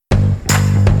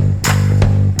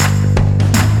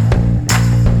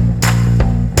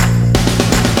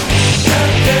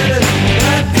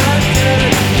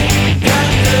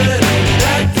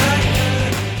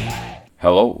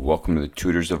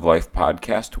Tutors of Life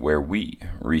podcast, where we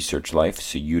research life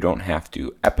so you don't have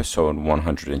to. Episode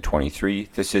 123.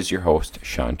 This is your host,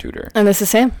 Shaun Tudor. And this is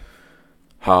Sam.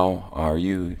 How are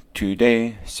you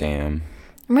today, Sam?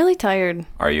 I'm really tired.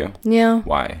 Are you? Yeah.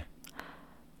 Why?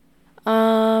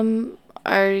 Are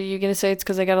you going to say it's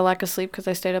because I got a lack of sleep because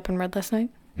I stayed up and read last night?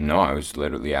 No, I was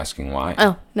literally asking why.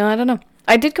 Oh, no, I don't know.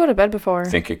 I did go to bed before. I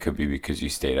think it could be because you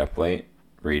stayed up late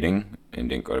reading and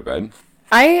didn't go to bed.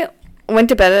 I went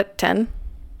to bed at 10.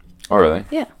 Oh, really?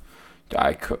 Yeah.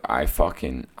 I've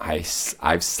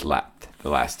slept the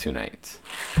last 2 nights.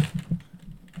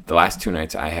 The last 2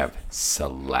 nights I have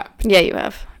slept. Yeah, you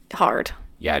have. Hard.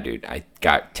 Yeah, dude. I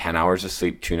got 10 hours of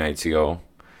sleep 2 nights ago,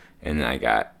 and then I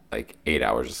got like 8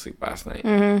 hours of sleep last night.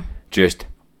 Mm-hmm. Just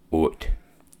out.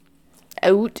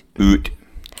 Out.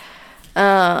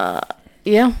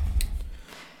 Yeah.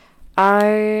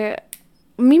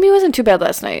 Mimi wasn't too bad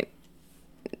last night.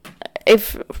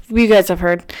 If you guys have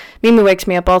heard, Mimi wakes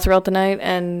me up all throughout the night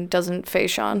and doesn't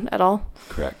face Shaun at all.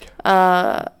 Correct.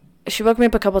 She woke me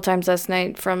up a couple times last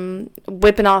night from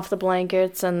whipping off the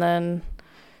blankets and then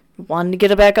wanting to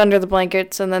get it back under the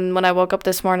blankets. And then when I woke up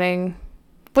this morning,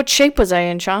 what shape was I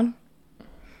in, Shaun?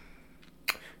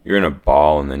 You're in a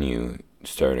ball, and then you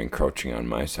started encroaching on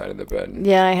my side of the bed.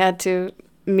 Yeah, I had to.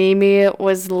 Mimi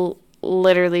was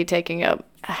literally taking up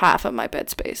half of my bed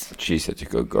space. She's such a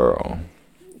good girl.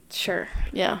 Sure,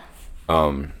 yeah.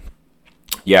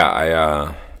 Yeah,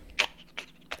 I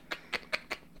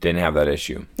didn't have that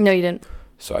issue. No, you didn't.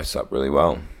 So I slept really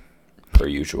well, per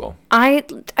usual. I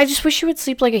just wish she would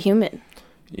sleep like a human.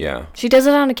 Yeah. She does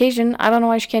it on occasion. I don't know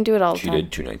why she can't do it all the time. She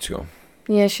did 2 nights ago.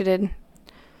 Yeah, she did.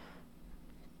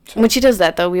 So. When she does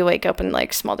that, though, we wake up and,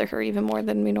 like, smother her even more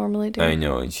than we normally do. I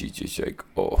know, and she's just like,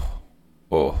 oh.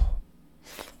 But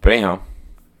anyhow.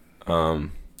 How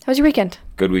was your weekend?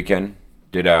 Good weekend.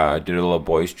 Did a little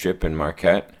boys trip in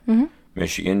Marquette,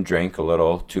 Michigan. Drank a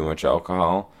little too much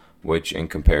alcohol, which in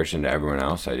comparison to everyone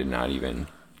else, I did not even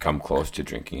come close to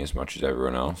drinking as much as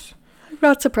everyone else. I'm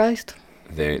not surprised.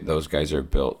 Those guys are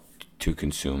built to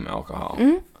consume alcohol.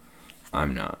 Mm-hmm.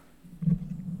 I'm not.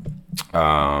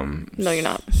 No, you're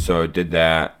not. So did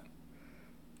that.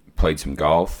 Played some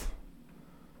golf,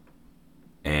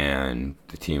 and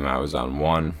the team I was on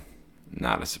won.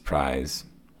 Not a surprise.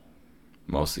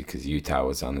 Mostly because Utah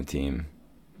was on the team,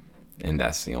 and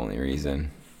that's the only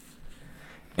reason.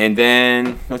 And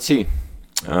then, let's see,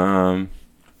 hung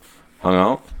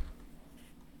out,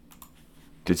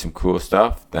 did some cool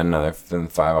stuff, then another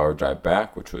 5-hour drive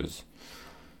back, which was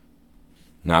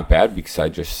not bad because I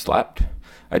just slept.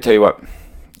 I tell you what,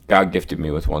 God gifted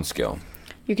me with one skill.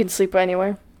 You can sleep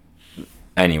anywhere?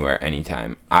 Anywhere,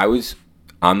 anytime. I was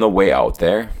on the way out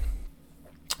there.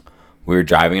 We were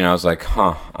driving, and I was like,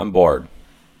 I'm bored.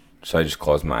 So I just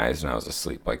closed my eyes, and I was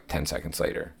asleep like 10 seconds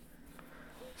later.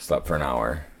 Slept for an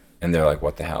hour. And they're like,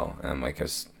 what the hell? And I'm like, I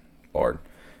was bored.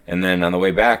 And then on the way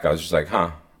back, I was just like,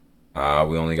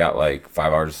 we only got like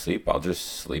 5 hours of sleep. I'll just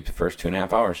sleep the first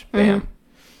 2.5 hours. Bam.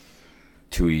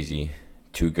 Too easy.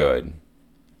 Too good.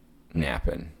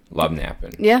 Napping. Love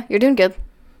napping. Yeah, you're doing good.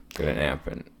 Good at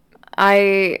napping.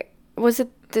 Was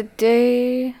it the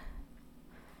day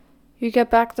you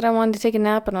get back that I wanted to take a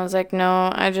nap, and I was like,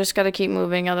 no, I just got to keep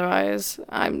moving, otherwise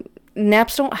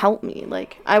naps don't help me.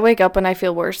 Like, I wake up and I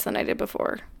feel worse than I did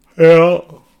before. Yeah.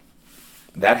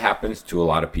 That happens to a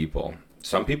lot of people.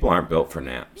 Some people aren't built for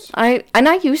naps. I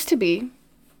used to be.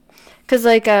 Because,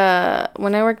 like,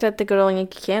 when I worked at the good old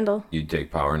Yankee Candle, You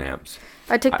take power naps.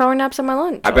 I'd take power naps on my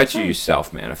lunch. I bet you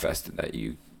self-manifested that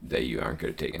you aren't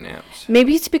good at taking naps.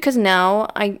 Maybe it's because now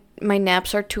my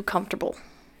naps are too comfortable.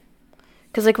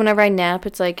 Because, like, whenever I nap,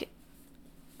 it's, like,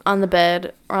 on the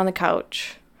bed or on the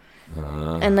couch.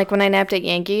 And, like, when I napped at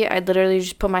Yankee, I'd literally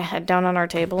just put my head down on our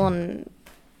table and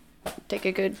take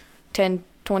a good 10,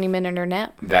 20-minute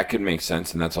nap. That could make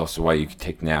sense, and that's also why you could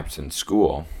take naps in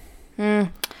school.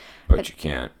 But you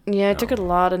can't. Yeah, I took a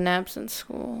lot of naps in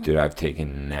school. Dude, I've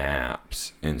taken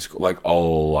naps in school. Like, a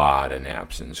lot of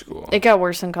naps in school. It got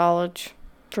worse in college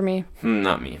for me.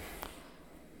 Not me.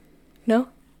 No?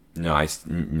 No, I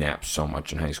napped so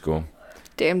much in high school.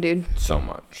 Damn, dude. So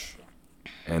much.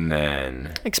 And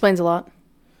then... Explains a lot.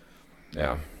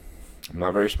 Yeah. I'm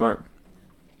not very smart.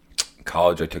 In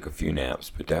college, I took a few naps,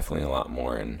 but definitely a lot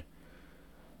more in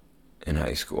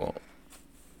high school.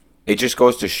 It just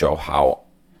goes to show how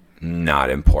not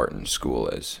important school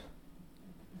is.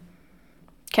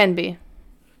 Can be.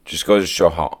 Just goes to show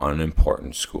how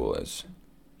unimportant school is.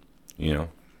 You know?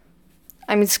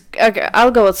 I mean, okay,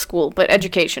 I'll go with school, but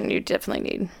education you definitely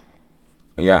need.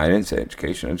 Yeah, I didn't say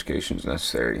education. Education is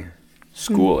necessary.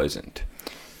 School isn't.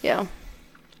 Yeah.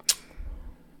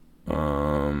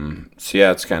 So yeah,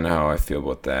 that's kind of how I feel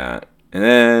about that. And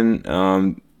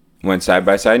then went side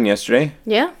by side yesterday.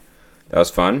 Yeah. That was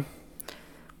fun.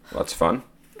 Lots of fun.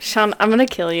 Shaun, I'm going to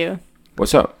kill you.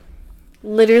 What's up?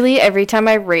 Literally every time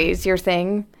I raise your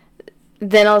thing,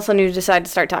 then all of a sudden you decide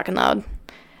to start talking loud.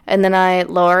 And then I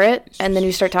lower it, and then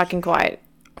you start talking quiet.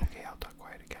 Okay, I'll talk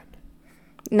quiet again.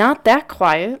 Not that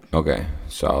quiet. Okay,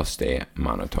 so I'll stay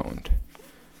monotoned.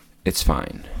 It's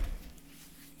fine.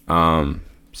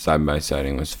 Side by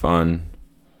siding was fun.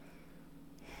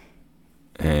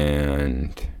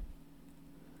 And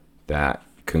that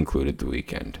concluded the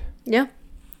weekend. Yeah.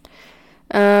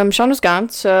 Shaun was gone,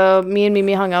 so me and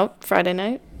Mimi hung out Friday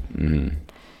night. Mm-hmm.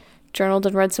 Journaled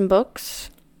and read some books.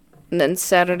 And then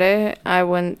Saturday,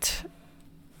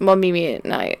 Mimi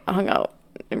and I hung out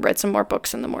and read some more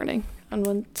books in the morning on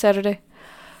one Saturday.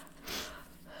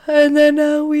 And then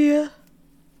I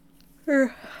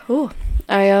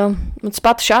went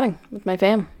spot the shotting with my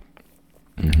fam.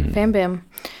 Mm-hmm. Fam bam.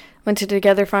 Went to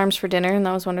Together Farms for dinner, and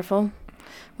that was wonderful.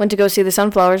 Went to go see the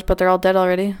sunflowers, but they're all dead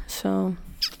already, so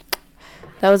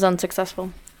that was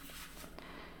unsuccessful.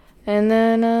 And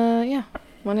then,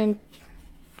 went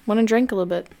and drank a little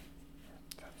bit.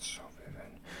 That's so vivid.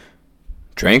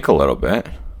 Drank a little bit?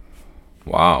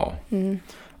 Wow. Mm-hmm.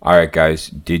 All right, guys,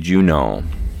 did you know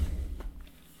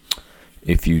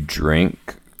if you drink...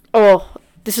 Oh,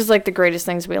 this is like the greatest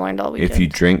things we learned all weekend. If you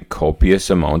drink copious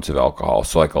amounts of alcohol,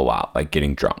 so like a lot, like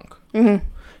getting drunk. Mm-hmm.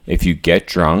 If you get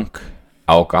drunk,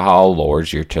 alcohol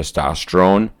lowers your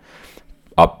testosterone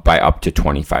by up to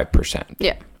 25%.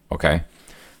 Yeah. Okay?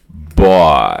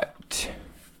 But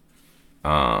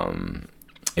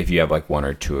if you have like one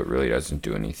or two, it really doesn't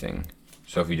do anything.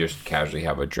 So if you just casually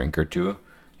have a drink or two,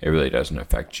 it really doesn't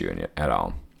affect you at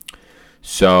all.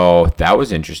 So that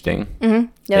was interesting. Mm-hmm.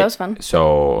 Yeah, that was fun.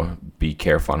 So be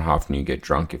careful on how often you get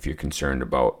drunk if you're concerned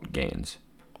about gains.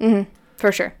 Mm-hmm.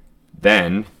 For sure.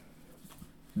 Then,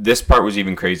 this part was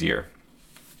even crazier.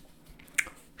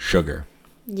 Sugar.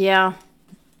 Yeah.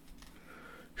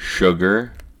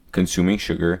 Consuming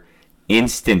sugar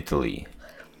instantly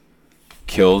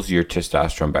kills your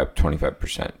testosterone by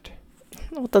 25%.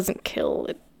 Well, it doesn't kill,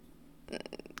 it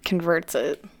converts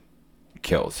it.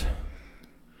 Kills.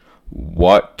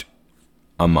 What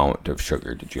amount of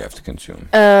sugar did you have to consume?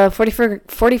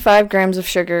 45 grams of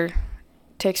sugar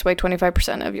takes away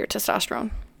 25% of your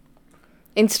testosterone.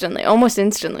 Instantly. Almost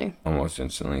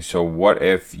instantly. So what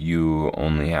if you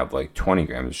only have like 20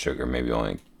 grams of sugar, maybe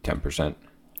only 10%?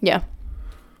 Yeah.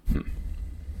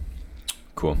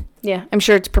 Cool. Yeah, I'm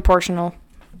sure it's proportional.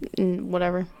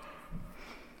 Whatever.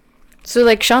 So,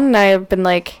 like, Shaun and I have been,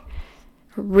 like,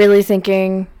 really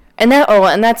thinking... And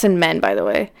that's in men, by the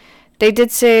way. They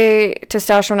did say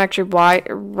testosterone actually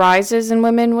rises in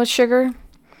women with sugar.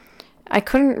 I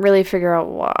couldn't really figure out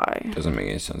why. Doesn't make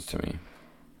any sense to me.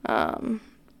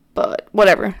 But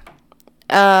whatever.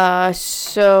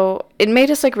 So it made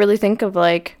us like really think of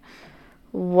like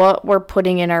what we're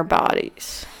putting in our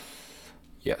bodies.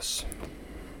 Yes.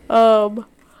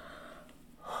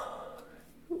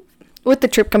 With the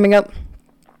trip coming up,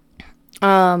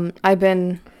 I've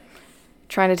been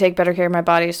trying to take better care of my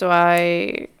body, so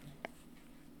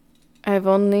I've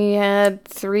only had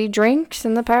 3 drinks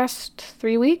in the past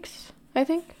 3 weeks, I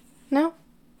think, now.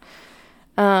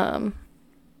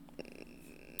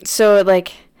 So,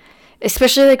 like,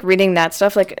 especially, like, reading that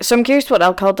stuff, like, so I'm curious what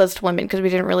alcohol does to women, because we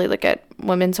didn't really look at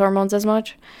women's hormones as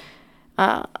much.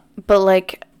 But,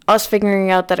 like, us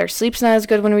figuring out that our sleep's not as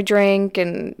good when we drink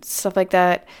and stuff like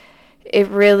that, it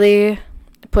really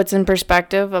puts in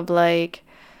perspective of, like,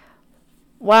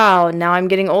 wow, now I'm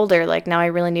getting older. Like, now I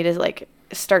really need to, like,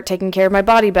 start taking care of my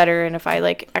body better. And if I,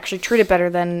 like, actually treat it better,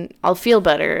 then I'll feel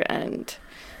better. And,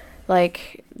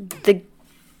 like, the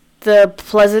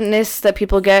pleasantness that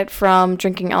people get from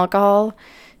drinking alcohol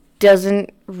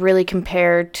doesn't really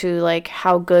compare to, like,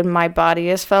 how good my body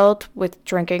has felt with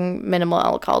drinking minimal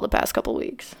alcohol the past couple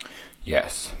weeks.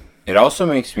 Yes. It also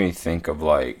makes me think of,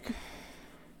 like,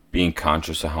 being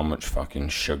conscious of how much fucking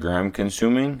sugar I'm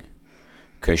consuming.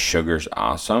 Because sugar's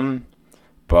awesome,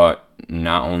 but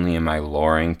not only am I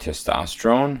lowering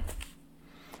testosterone,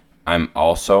 I'm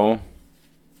also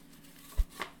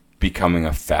becoming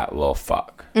a fat little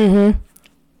fuck. Mm-hmm.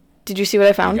 Did you see what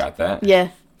I found? You got that? Yeah,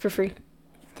 for free.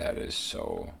 That is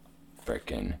so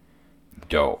freaking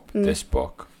dope. This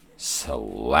book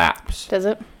slaps. Does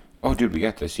it? Oh, dude, we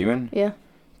got this even? Yeah.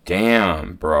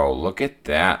 Damn, bro. Look at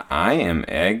that. I am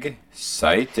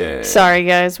excited. Sorry,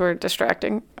 guys. We're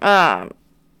distracting. But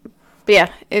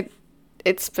yeah,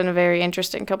 it's been a very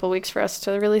interesting couple weeks for us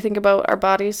to really think about our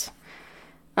bodies.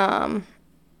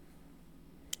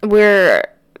 We're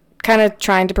kind of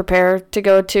trying to prepare to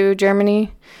go to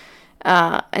Germany.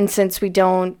 And since we're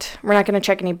not going to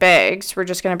check any bags, we're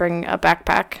just going to bring a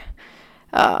backpack.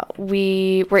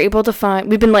 We were able to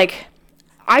we've been like,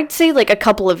 I'd say like a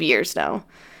couple of years now,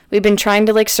 we've been trying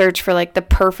to like search for like the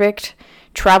perfect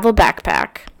travel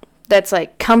backpack that's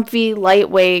like comfy,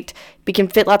 lightweight, we can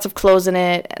fit lots of clothes in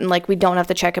it, and like we don't have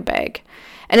to check a bag.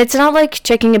 And it's not like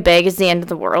checking a bag is the end of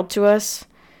the world to us.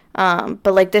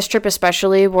 But like this trip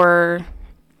especially, we're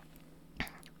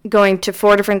going to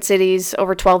 4 different cities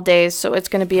over 12 days, so it's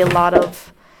going to be a lot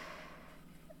of...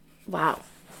 Wow.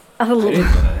 I didn't know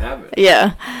I have it.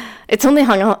 Yeah. It's only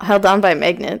held on by a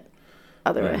magnet.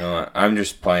 Other way. No, I'm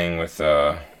just playing with,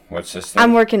 what's this thing?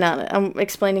 I'm working on it. I'm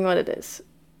explaining what it is.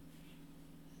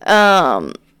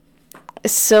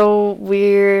 So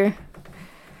we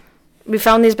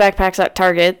found these backpacks at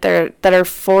Target that are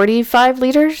 45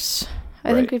 liters,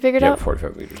 I think we figured out.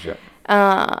 45 liters,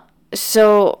 yeah.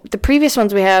 So the previous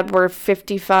ones we had were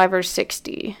 55 or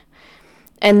 60.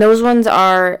 And those ones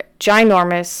are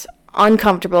ginormous,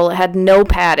 uncomfortable, it had no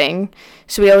padding.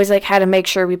 So we always like had to make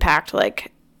sure we packed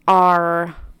like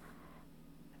our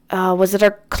was it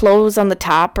our clothes on the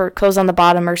top or clothes on the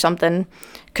bottom or something,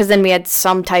 because then we had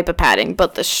some type of padding,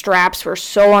 but the straps were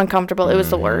so uncomfortable, it was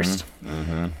the worst.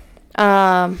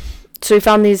 So we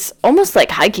found these almost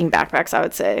like hiking backpacks, I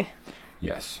would say.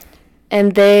 Yes.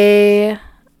 And they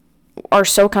are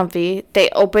so comfy. They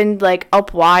opened like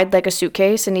up wide like a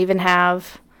suitcase, and even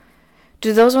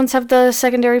do those ones have the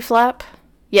secondary flap?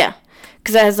 Yeah,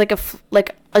 because it has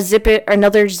like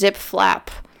another zip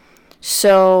flap,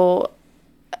 so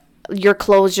your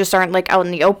clothes just aren't like out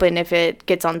in the open if it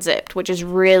gets unzipped, which is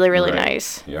really, really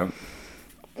nice. Yep.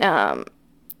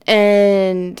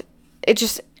 And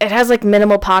it has like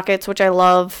minimal pockets, which I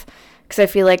love, because I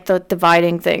feel like the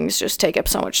dividing things just take up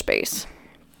so much space.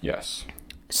 Yes.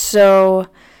 So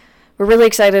we're really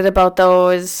excited about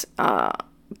those,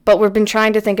 but we've been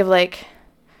trying to think of like...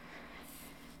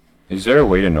 Is there a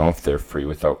way to know if they're free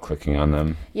without clicking on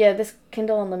them? Yeah, this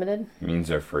Kindle Unlimited means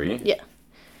they're free? Yeah.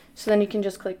 So then you can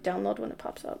just click download when it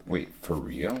pops up. Wait, for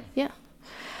real? Yeah.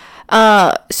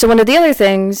 So one of the other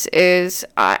things is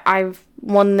I've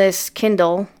won this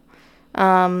Kindle.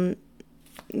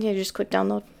 Just click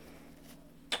download.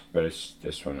 But it's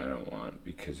this one I don't want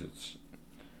because it's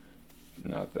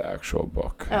not the actual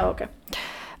book. Oh, okay.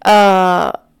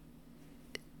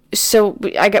 So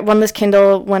I won this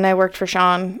Kindle when I worked for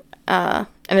Shaun, and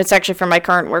it's actually for my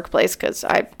current workplace because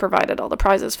I provided all the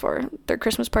prizes for their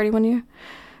Christmas party one year.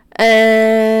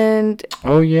 And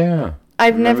oh yeah,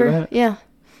 I've Remember never that? Yeah.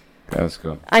 Let's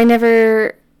go.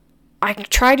 I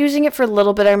tried using it for a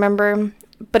little bit, I remember,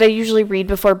 but I usually read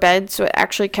before bed, so it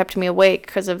actually kept me awake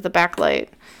because of the backlight,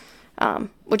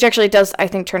 which actually does, I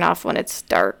think, turn off when it's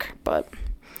dark, but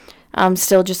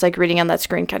still just like reading on that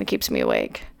screen kind of keeps me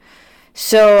awake.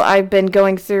 So I've been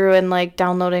going through and like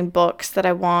downloading books that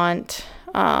I want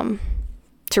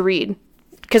to read,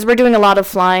 because we're doing a lot of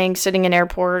flying, sitting in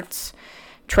airports,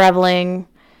 traveling,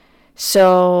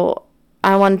 so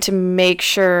I wanted to make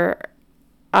sure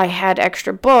I had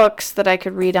extra books that I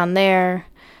could read on there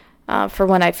for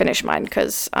when I finish mine,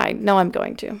 because I know I'm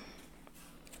going to.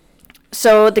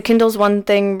 So the Kindle's one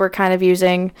thing we're kind of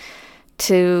using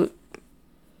to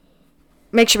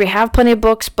make sure we have plenty of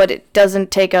books, but it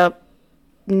doesn't take up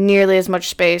nearly as much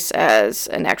space as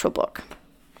an actual book.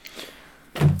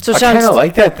 So I kind of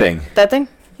like that thing. That thing?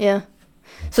 Yeah.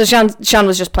 So Shaun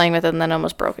was just playing with it and then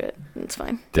almost broke it. It's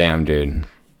fine. Damn, dude.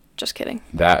 Just kidding.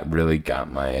 That really got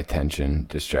my attention.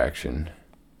 Distraction.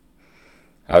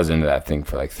 I was into that thing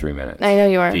for like 3 minutes. I know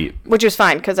you are. Deep. Which is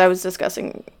fine, because I was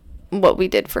discussing what we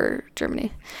did for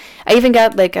Germany. I even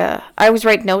got I always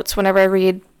write notes whenever I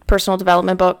read personal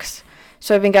development books.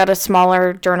 So I even got a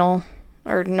smaller journal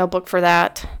or notebook for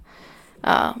that,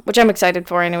 which I'm excited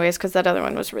for anyways, because that other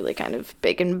one was really kind of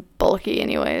big and bulky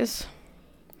anyways.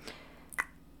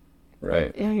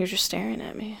 Right. Yeah, you're just staring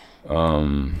at me.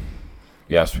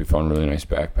 Yes, we found a really nice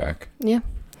backpack. Yeah.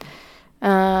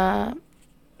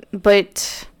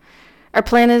 But our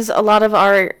plan is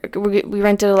we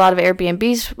rented a lot of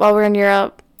Airbnbs while we're in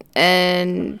Europe,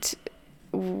 and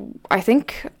I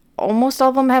think almost all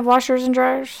of them have washers and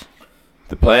dryers.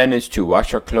 The plan is to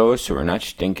wash our clothes so we're not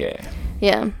stinky.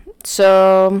 Yeah.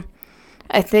 So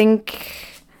I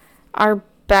think our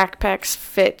backpacks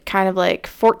fit kind of like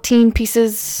 14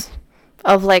 pieces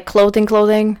of like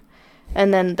clothing,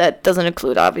 and then that doesn't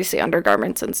include obviously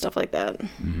undergarments and stuff like that.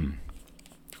 Mm-hmm.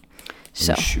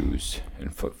 So and shoes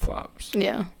and flip-flops.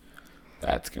 Yeah.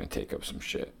 That's gonna take up some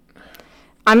shit.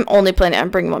 I'm only planning on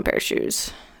bringing one pair of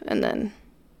shoes and then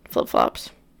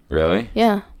flip-flops. Really?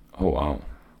 Yeah. Oh wow.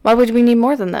 Why would we need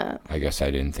more than that? I guess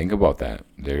I didn't think about that.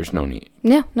 There's no need.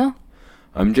 Yeah, no.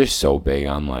 I'm just so big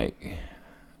on, like...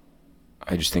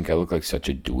 I just think I look like such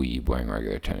a dweeb wearing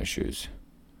regular tennis shoes.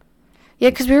 Yeah,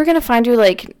 because we were going to find you,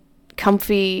 like,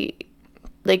 comfy,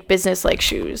 like, business-like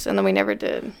shoes, and then we never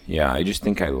did. Yeah, I just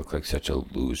think I look like such a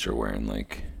loser wearing,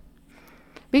 like...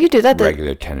 We could do that.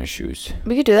 Regular tennis shoes.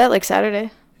 We could do that, like, Saturday.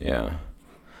 Yeah.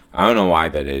 I don't know why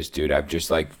that is, dude. I've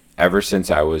just, like... Ever since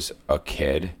I was a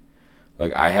kid,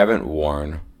 like, I haven't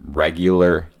worn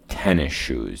regular tennis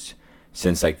shoes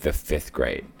since, like, the 5th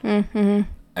grade. Mm-hmm.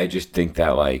 I just think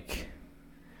that, like...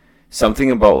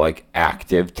 Something about, like,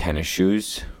 active tennis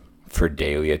shoes for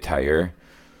daily attire,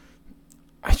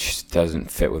 it just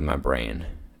doesn't fit with my brain.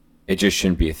 It just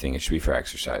shouldn't be a thing. It should be for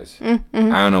exercise.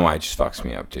 Mm-hmm. I don't know why it just fucks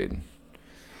me up, dude.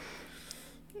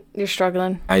 You're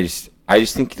struggling. I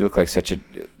just think you look like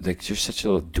you're such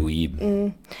a little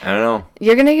dweeb. I don't know.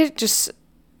 You're gonna get just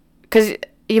because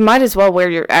you might as well wear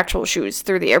your actual shoes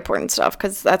through the airport and stuff,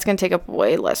 because that's gonna take up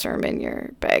way less room in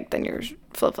your bag than your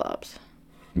flip flops.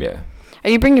 Yeah. Are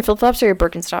you bringing your flip flops or your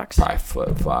Birkenstocks? Probably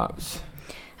flip flops.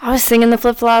 I was thinking the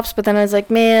flip flops, but then I was like,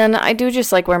 man, I do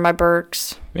just like wear my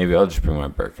Birks. Maybe I'll just bring my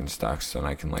Birkenstocks and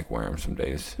I can like wear them some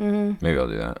days. Mm-hmm. Maybe I'll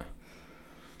do that.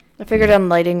 I figured on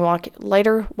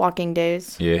lighter walking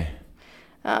days. Yeah.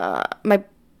 My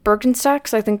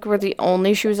Birkenstocks, I think, were the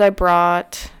only shoes I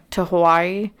brought to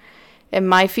Hawaii, and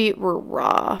my feet were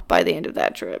raw by the end of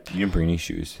that trip. You didn't bring any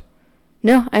shoes.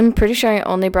 No, I'm pretty sure I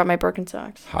only brought my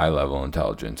Birkenstocks. High level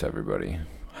intelligence, everybody.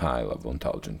 High level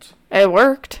intelligence. It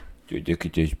worked. Dude, look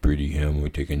at this pretty ham. We're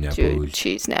taking nappos. Dude,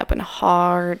 she's napping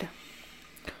hard.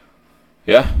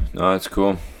 Yeah, no, that's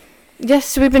cool. Yes,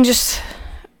 so we've been just...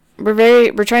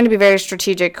 We're trying to be very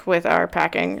strategic with our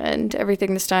packing and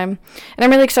everything this time. And I'm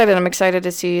really excited. I'm excited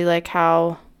to see, like,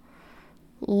 how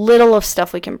little of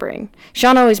stuff we can bring.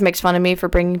 Shaun always makes fun of me for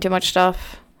bringing too much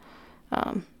stuff.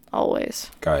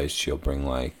 Always. Guys, she'll bring,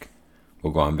 like...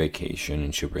 We'll go on vacation,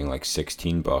 and she'll bring, like,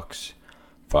 16 books,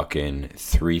 fucking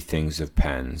 3 things of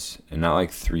pens, and not,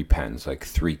 like, 3 pens, like,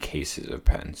 3 cases of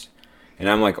pens. And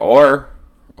I'm like, or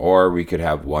we could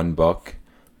have 1 book,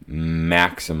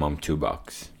 maximum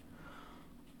 $2.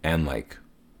 And like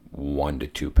 1 to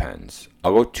 2 pens.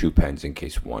 I'll go 2 pens in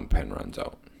case 1 pen runs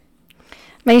out.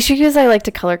 My issue is I like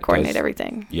to color coordinate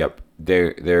everything. Yep.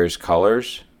 There's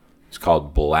colors. It's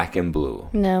called black and blue.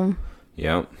 No.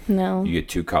 Yep. No. You get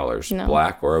 2 colors. No.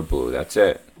 Black or a blue. That's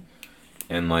it.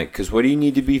 And like, cause what do you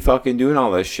need to be fucking doing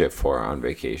all this shit for on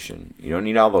vacation? You don't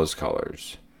need all those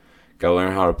colors. Gotta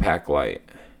learn how to pack light.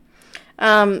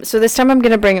 So this time I'm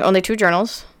gonna bring only 2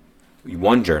 journals.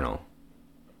 1 journal.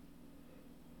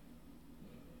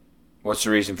 What's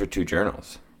the reason for 2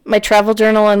 journals? My travel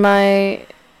journal and my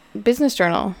business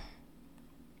journal.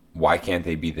 Why can't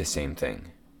they be the same thing?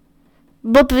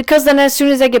 But because then as soon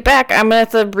as I get back, I'm going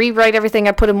to have to rewrite everything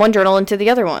I put in one journal into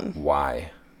the other one. Why?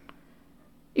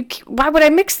 Why would I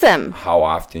mix them? How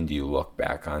often do you look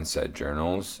back on said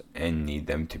journals and need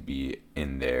them to be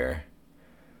in their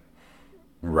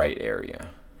right area?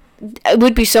 It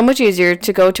would be so much easier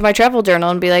to go to my travel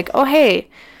journal and be like, oh, hey,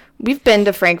 we've been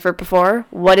to Frankfurt before.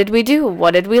 What did we do?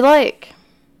 What did we like?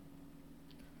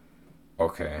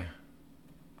 Okay.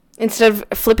 Instead of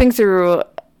flipping through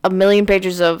a million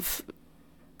pages of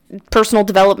personal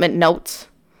development notes.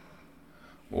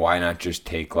 Why not just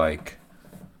take, like,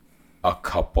 a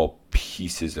couple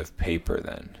pieces of paper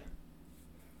then?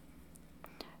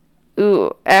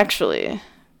 Ooh, actually,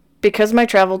 because my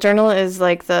travel journal is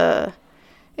like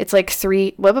it's like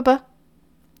 3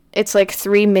 It's like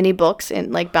 3 mini books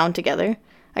and like bound together.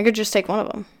 I could just take one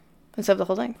of them instead of the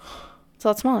whole thing. It's a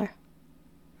lot smaller.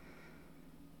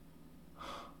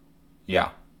 Yeah.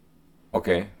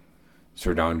 Okay. So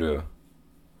we're down to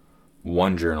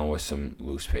 1 journal with some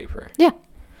loose paper. Yeah.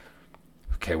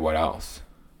 Okay, what else?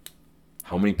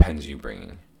 How many pens are you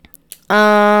bringing?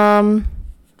 5.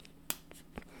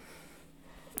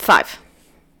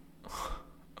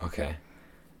 Okay.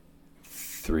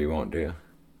 3 won't do.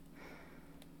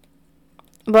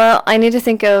 Well, I need to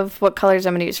think of what colors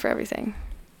I'm going to use for everything.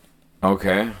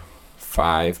 Okay.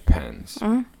 5 pens.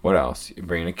 Mm-hmm. What else? You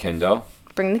bringing a Kindle?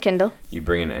 Bring the Kindle. You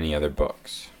bringing any other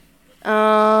books?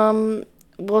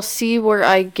 We'll see where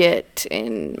I get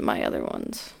in my other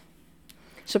ones.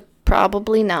 So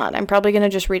probably not. I'm probably going to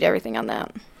just read everything on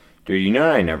that. Dude, you know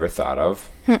what I never thought of?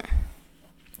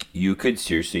 You could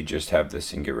seriously just have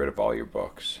this and get rid of all your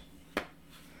books.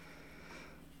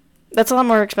 That's a lot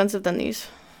more expensive than these.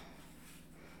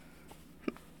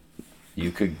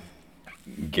 You could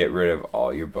get rid of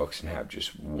all your books and have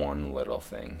just one little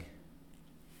thing.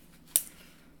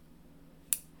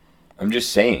 I'm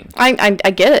just saying. I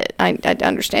get it. I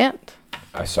understand.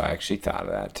 So I actually thought of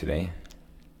that today.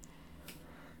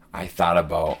 I thought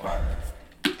about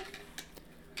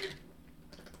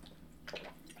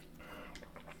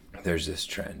there's this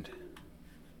trend.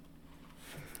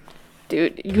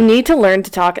 Dude, you need to learn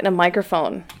to talk in a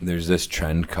microphone. There's this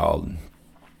trend called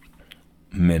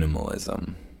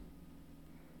minimalism.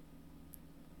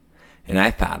 And I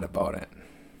thought about it.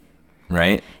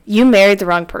 Right? You married the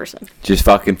wrong person. Just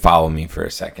fucking follow me for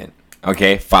a second.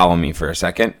 Okay? Follow me for a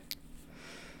second.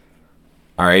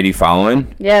 Alright, you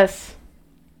following? Yes.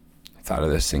 I thought of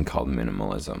this thing called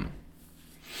minimalism.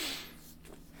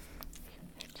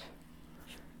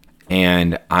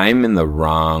 And I'm in the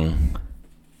wrong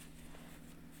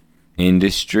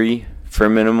industry for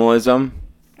minimalism.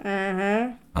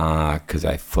 Because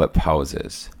I flip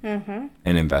houses and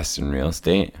invest in real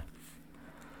estate.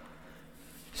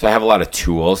 So I have a lot of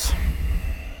tools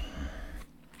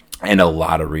and a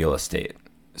lot of real estate.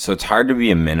 So it's hard to be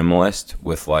a minimalist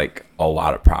with like a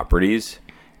lot of properties,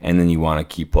 and then you want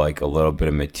to keep like a little bit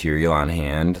of material on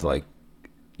hand, like,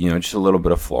 you know, just a little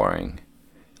bit of flooring,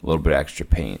 a little bit of extra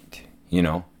paint, you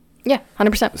know? Yeah,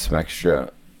 100%. Some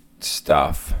extra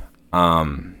stuff.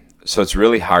 So it's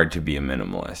really hard to be a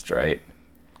minimalist, right?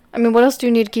 I mean, what else do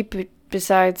you need to keep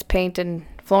besides paint and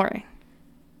flooring?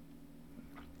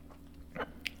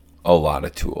 A lot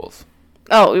of tools.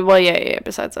 Oh, well, yeah,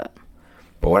 besides that.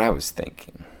 But what I was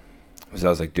thinking was, I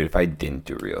was like, dude, if I didn't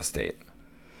do real estate,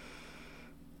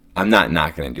 I'm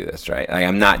not going to do this, right? Like,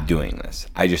 I'm not doing this.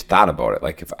 I just thought about it.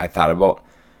 Like, if I thought about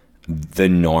the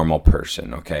normal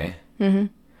person, okay? Mm-hmm.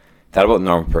 Thought about the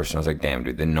normal person. I was like, damn,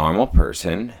 dude, the normal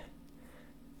person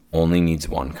only needs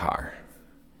one car.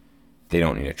 They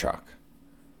don't need a truck.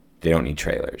 They don't need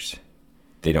trailers.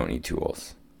 They don't need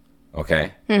tools.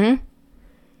 Okay? Mm-hmm.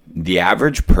 The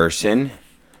average person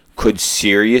could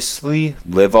seriously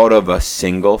live out of a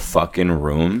single fucking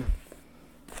room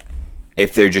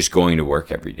if they're just going to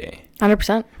work every day.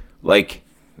 100%. Like,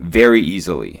 very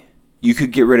easily. You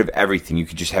could get rid of everything. You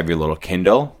could just have your little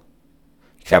Kindle.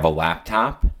 You could have a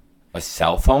laptop, a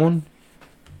cell phone,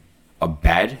 a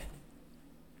bed,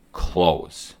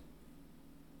 clothes,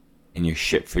 and your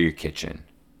shit for your kitchen.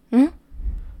 Mm-hmm.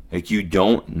 Like, you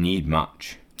don't need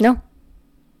much. No.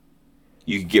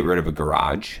 You could get rid of a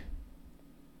garage,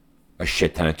 a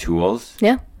shit ton of tools.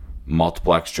 Yeah.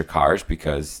 Multiple extra cars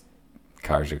because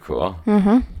cars are cool.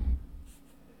 Mm-hmm.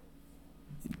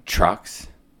 Trucks,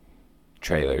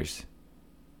 trailers,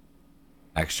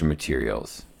 extra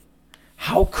materials.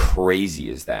 How crazy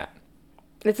is that?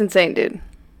 It's insane, dude.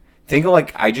 Think of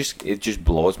like, it just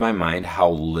blows my mind how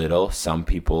little some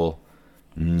people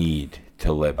need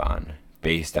to live on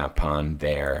based upon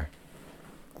their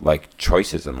like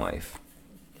choices in life.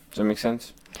 Does that make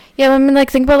sense? Yeah, I mean,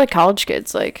 like, think about like college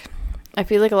kids. Like, I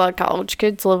feel like a lot of college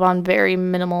kids live on very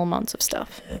minimal amounts of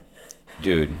stuff.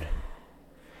 Dude,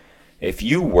 if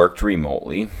you worked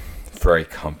remotely for a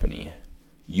company,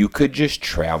 you could just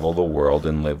travel the world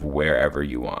and live wherever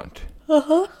you want.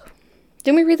 Uh-huh.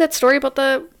 Didn't we read that story about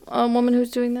the woman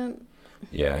who's doing that?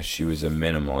 Yeah, she was a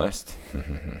minimalist.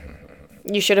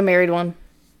 You should have married one.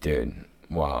 Dude,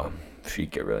 wow.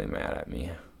 She'd get really mad at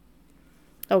me.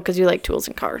 Oh, because you like tools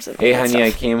and cars. And hey, honey, stuff.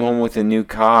 I came home with a new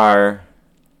car.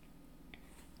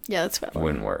 Yeah, that's valid.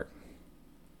 Wouldn't work.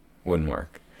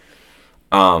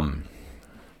 Kind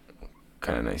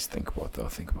of nice to think about, though.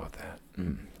 Think about that.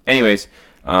 Anyways,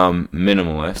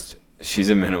 minimalist. She's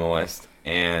a minimalist,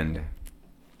 and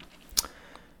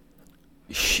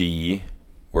she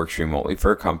works remotely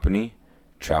for a company,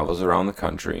 travels around the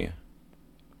country.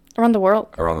 Around the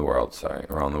world,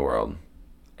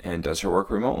 and does her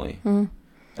work remotely. Mm-hmm.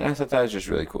 And I thought that was just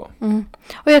really cool. Mm-hmm.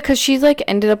 Oh, yeah, because she, like,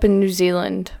 ended up in New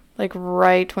Zealand, like,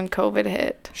 right when COVID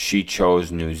hit. She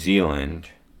chose New Zealand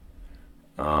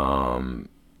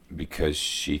because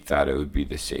she thought it would be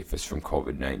the safest from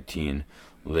COVID-19.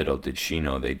 Little did she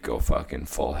know they'd go fucking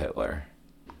full Hitler.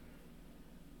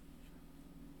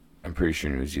 I'm pretty sure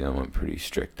New Zealand went pretty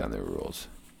strict on their rules.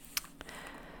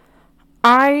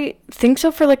 I think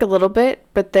so for, like, a little bit,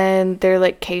 but then their,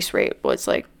 like, case rate was,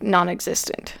 like,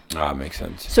 non-existent. Ah, makes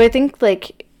sense. So I think,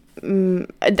 like,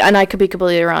 and I could be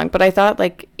completely wrong, but I thought,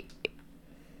 like,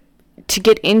 to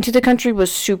get into the country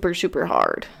was super, super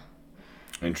hard.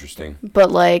 Interesting. But,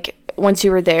 like, once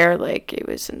you were there, like, it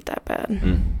wasn't that bad.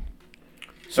 Mm.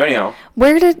 So, anyhow.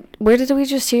 Where did we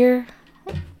just hear?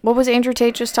 What was Andrew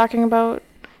Tate just talking about?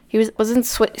 He was in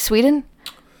Sweden?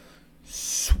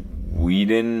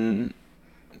 Sweden...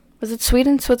 Was it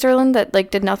Sweden, Switzerland that,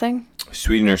 like, did nothing?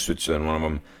 Sweden or Switzerland, one of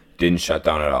them didn't shut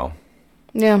down at all.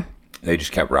 Yeah. They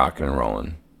just kept rocking and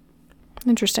rolling.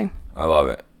 Interesting. I love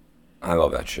it. I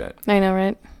love that shit. I know,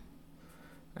 right?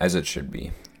 As it should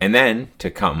be. And then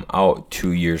to come out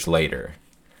 2 years later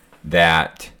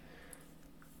that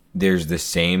there's the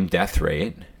same death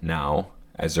rate now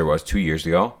as there was 2 years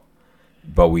ago,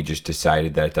 but we just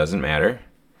decided that it doesn't matter.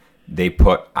 They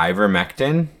put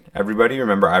ivermectin. Everybody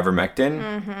remember ivermectin?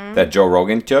 Mm-hmm. That Joe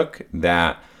Rogan took?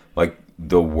 That, like,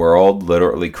 the world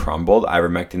literally crumbled.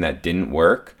 Ivermectin that didn't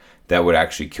work, that would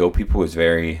actually kill people, was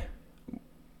very,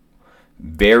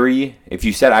 very... If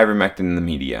you said ivermectin in the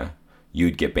media,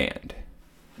 you'd get banned,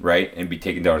 right? And be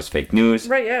taken down as fake news.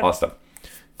 Right, yeah. All that stuff.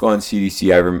 Go on CDC.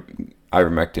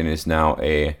 Ivermectin is now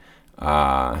a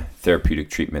therapeutic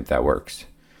treatment that works.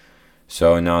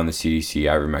 So now on the CDC,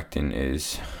 ivermectin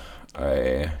is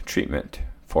a treatment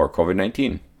for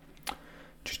COVID-19.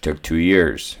 Just took 2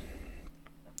 years.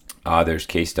 There's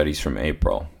case studies from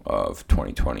April of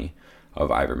 2020 of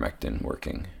ivermectin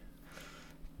working.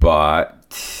 But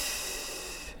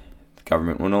the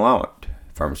government wouldn't allow it.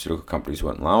 Pharmaceutical companies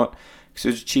wouldn't allow it because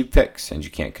it's a cheap fix, and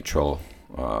you can't control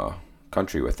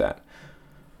country with that,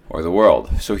 or the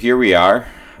world. So here we are,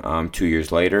 2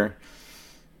 years later.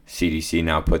 CDC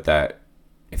now put that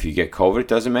if you get COVID, it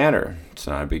doesn't matter. It's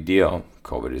not a big deal.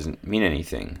 COVID doesn't mean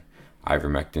anything.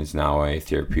 Ivermectin is now a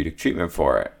therapeutic treatment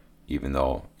for it, even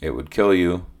though it would kill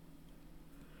you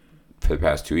for the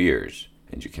past 2 years,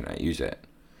 and you cannot use it.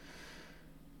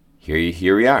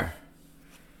 Here we are.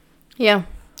 Yeah,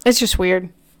 it's just weird.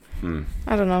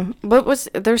 I don't know.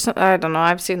 I don't know.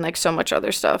 I've seen like so much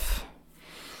other stuff.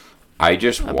 I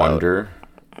just wonder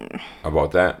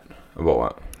about that. About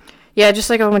what? Yeah, just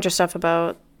like a bunch of stuff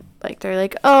about, like, they're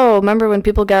like, oh, remember when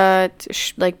people got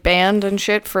like banned and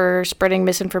shit for spreading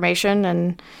misinformation,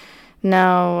 and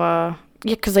now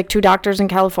yeah, because like 2 doctors in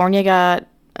California got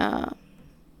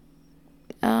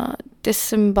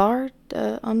disembarred,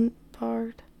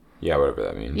 unbarred. Yeah, whatever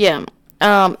that means. Yeah.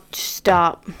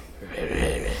 Stop.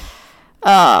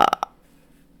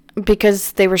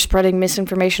 Because they were spreading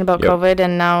misinformation about COVID,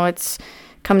 and now it's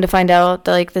come to find out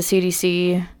that, like, the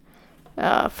CDC,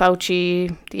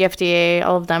 Fauci, the FDA,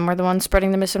 all of them were the ones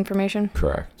spreading the misinformation.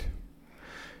 Correct.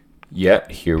 Yet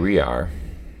here we are,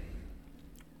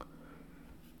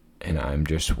 and I'm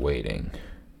just waiting.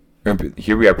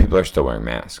 Here we are. People are still wearing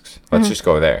masks. Let's just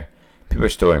go there. People are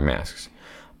still wearing masks.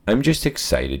 I'm just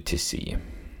excited to see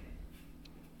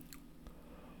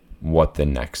what the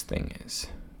next thing is.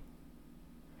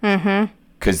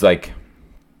 Because, like,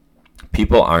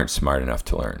 people aren't smart enough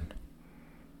to learn.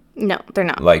 No, they're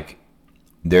not. Like,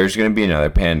 there's going to be another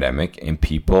pandemic, and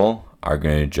people are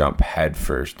going to jump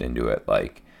headfirst into it.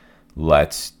 Like,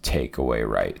 let's take away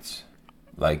rights.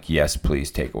 Like, yes, please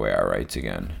take away our rights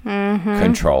again.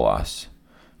 Control us.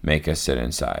 Make us sit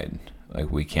inside.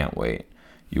 Like, we can't wait.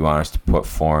 You want us to put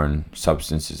foreign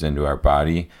substances into our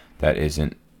body that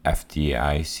isn't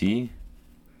FDIC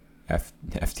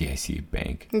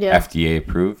bank. Yeah. FDA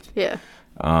approved. Yeah.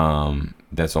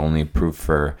 That's only approved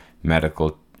for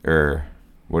medical, or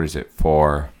what is it,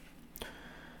 for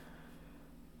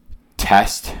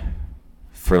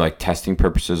like testing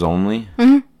purposes only.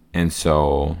 And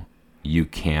so you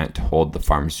can't hold the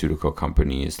pharmaceutical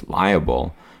companies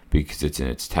liable because it's in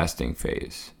its testing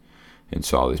phase. And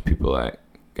so all these people that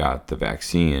got the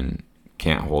vaccine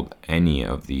can't hold any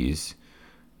of these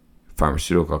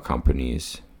pharmaceutical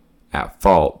companies at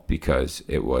fault because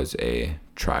it was a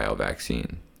trial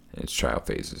vaccine in its trial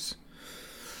phases.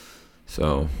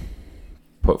 So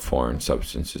put foreign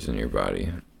substances in your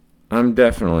body. I'm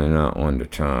definitely not one to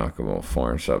talk about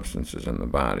foreign substances in the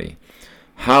body.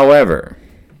 However,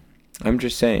 I'm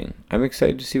just saying, I'm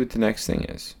excited to see what the next thing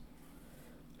is.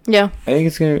 Yeah. I think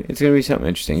it's gonna be something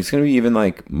interesting. It's gonna be even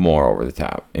like more over the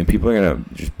top, and people are gonna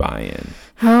just buy in.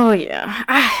 Oh yeah,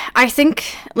 I think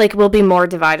like we'll be more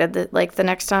divided the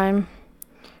next time,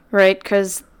 right?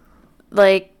 Because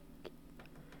like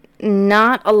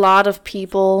not a lot of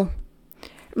people,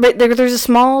 but there's a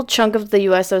small chunk of the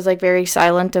U.S. that was like very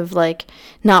silent of like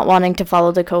not wanting to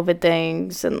follow the COVID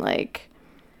things, and like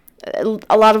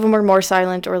a lot of them were more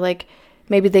silent, or like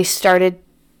maybe they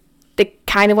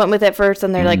kind of went with it first,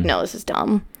 and they're like, no, this is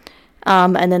dumb.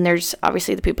 And then there's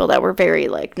obviously the people that were very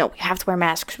like, no, we have to wear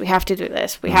masks, we have to do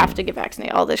this, we have to get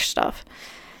vaccinated, all this stuff.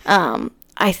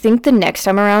 I think the next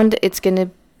time around, it's going to,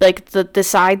 like, the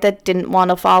side that didn't want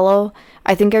to follow,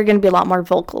 I think are going to be a lot more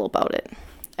vocal about it.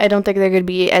 I don't think they're going to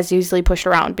be as easily pushed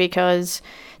around, because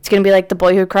it's going to be like the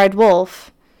boy who cried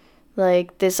wolf.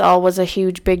 Like, this all was a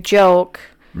huge, big joke.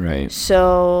 Right.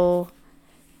 So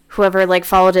whoever, like,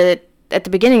 followed it at the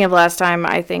beginning of last time,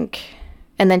 I think,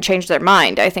 and then changed their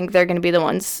mind, I think they're going to be the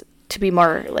ones to be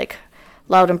more, like,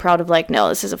 loud and proud of, like, no,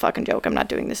 this is a fucking joke, I'm not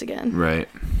doing this again. Right.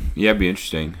 Yeah, it'd be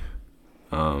interesting.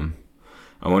 I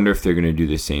wonder if they're gonna do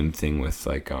the same thing with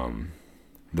like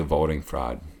the voting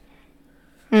fraud,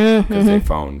 because they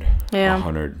found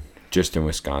 100 just in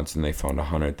Wisconsin. They found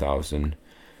 100,000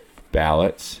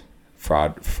 ballots,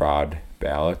 fraud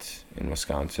ballots in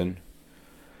Wisconsin,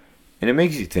 and it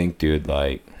makes you think, dude.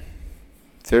 Like,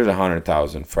 if there's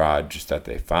 100,000 fraud just that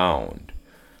they found,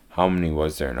 how many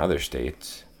was there in other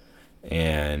states?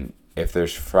 And if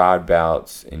there's fraud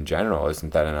ballots in general,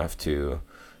 isn't that enough to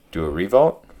do a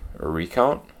revote or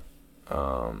recount?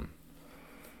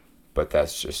 But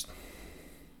that's just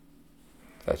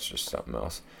something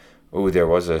else. Oh, there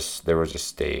was a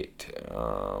state.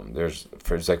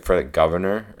 It's like for the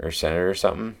governor or senator or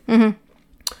something.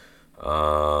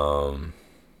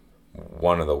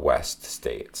 One of the West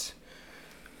states.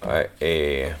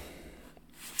 A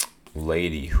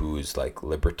lady who's like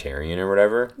libertarian or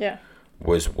whatever. Yeah.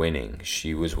 Was winning.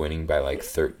 She was winning by like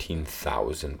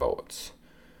 13,000 votes.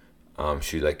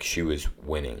 She was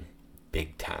winning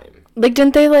big time. Like,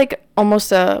 didn't they like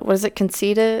almost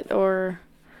concede it, or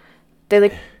they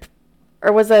like,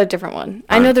 or was that a different one?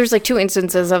 I know there's like two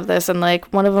instances of this, and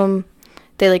like one of them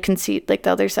they like concede, like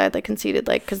the other side like conceded,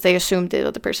 like because they assumed the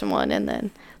other person won, and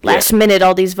then last minute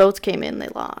all these votes came in, they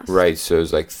lost. Right. So it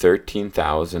was like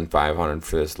 13,500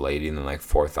 for this lady, and then like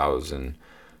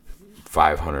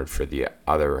 4,500 for the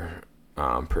other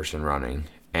person running,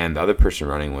 and the other person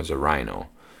running was a rhino,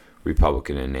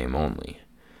 Republican in name only.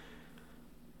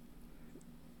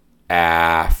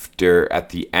 At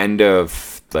the end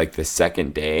of like the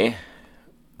second day,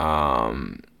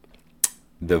 the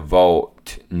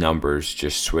vote numbers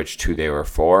just switched who they were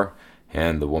for,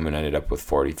 and the woman ended up with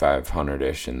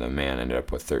 4,500-ish, and the man ended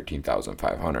up with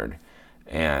 13,500,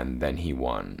 and then he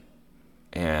won.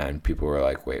 And people were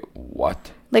like, wait,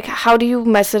 what? Like, how do you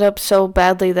mess it up so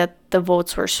badly that the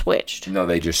votes were switched? No,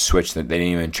 they just switched it. They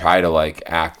didn't even try to, like,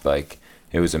 act like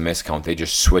it was a miscount. They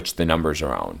just switched the numbers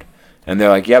around. And they're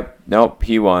like, yep, nope,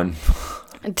 he won.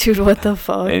 Dude, what the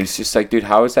fuck? And it's just like, dude,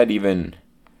 how is that even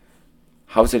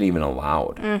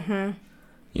allowed? Mm-hmm.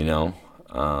 You know?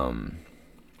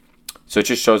 So it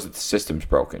just shows that the system's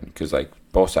broken, because, like,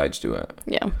 both sides do it.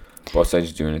 Yeah. Both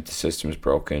sides are doing it. The system's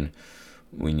broken.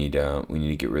 We need to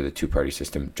get rid of the two-party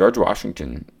system. George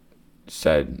Washington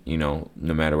said, you know,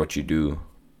 no matter what you do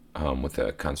with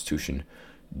the Constitution,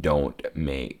 don't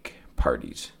make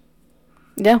parties.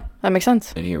 Yeah, that makes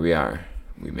sense. And here we are.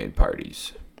 We made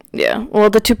parties. Yeah. Well,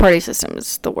 the two-party system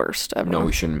is the worst ever. No,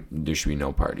 we shouldn't. There should be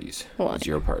no parties. Well,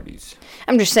 Zero parties.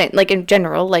 I'm just saying, like, in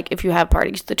general, like, if you have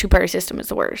parties, the two-party system is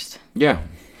the worst. Yeah.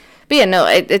 But yeah, no,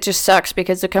 it just sucks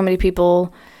because look how many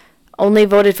people only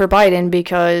voted for Biden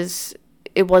because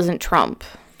it wasn't Trump.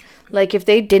 Like, if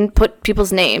they didn't put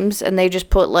people's names and they just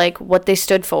put, like, what they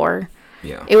stood for,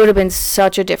 yeah, it would have been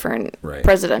such a different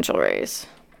presidential race.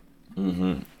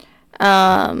 Mm-hmm.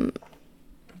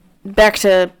 Back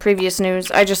to previous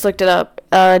news. I just looked it up.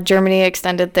 Germany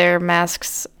extended their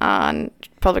masks on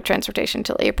public transportation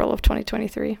till April of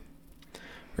 2023.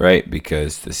 Right,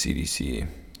 because the CDC,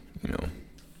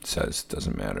 says it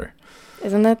doesn't matter.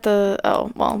 Isn't that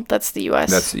that's the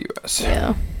U.S. That's the U.S.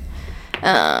 Yeah.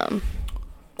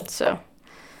 So,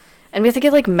 and we have to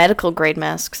get like medical grade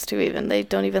masks too. Even they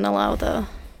don't even allow the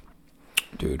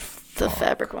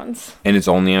fabric ones. And it's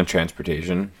only on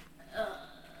transportation.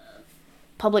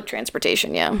 Public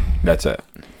transportation, yeah. That's it.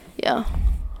 Yeah.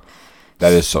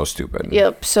 That is so stupid.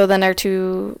 Yep. So then our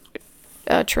two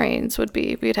trains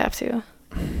we'd have to.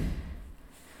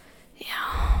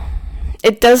 Yeah.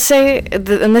 It does say,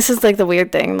 and this is like the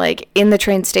weird thing, like in the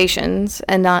train stations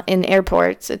and not in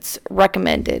airports, it's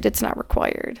recommended. It's not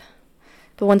required.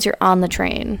 But once you're on the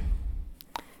train,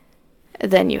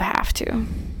 then you have to.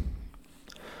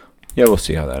 Yeah, we'll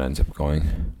see how that ends up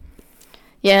going.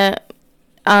 Yeah.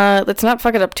 Let's not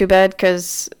fuck it up too bad,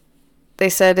 because they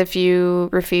said if you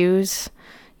refuse,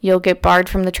 you'll get barred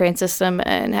from the train system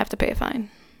and have to pay a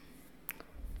fine.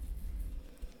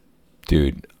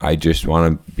 Dude, I just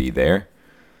want to be there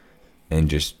and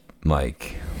just,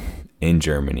 like, in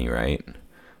Germany, right,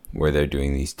 where they're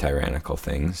doing these tyrannical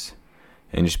things,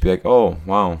 and just be like, oh,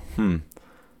 wow,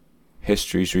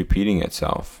 history's repeating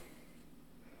itself.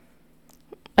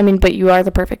 I mean, but you are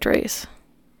the perfect race.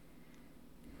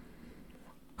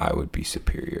 I would be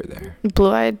superior there.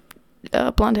 Blue-eyed,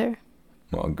 blonde hair.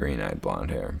 Well, green-eyed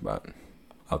blonde hair, but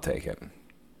I'll take it.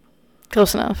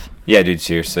 Close enough. Yeah, dude,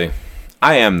 seriously.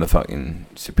 I am the fucking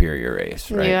superior race,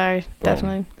 right? You are, Boom.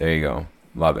 definitely. There you go.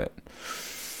 Love it.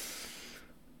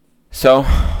 So,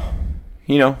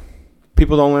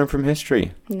 people don't learn from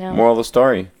history. No. Moral of the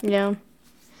story. Yeah.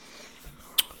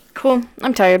 Cool.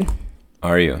 I'm tired.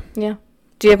 Are you? Yeah.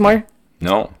 Do you have more?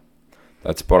 No.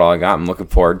 that's about all I got. I'm looking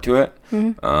forward to it.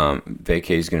 Mm-hmm.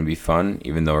 Vacay is going to be fun,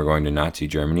 even though we're going to Nazi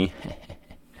Germany.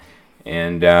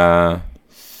 And that's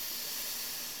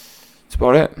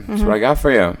about it. That's what I got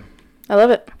for you. I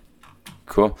love it.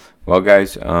 Cool. Well,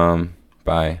 guys,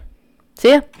 bye.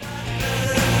 See ya.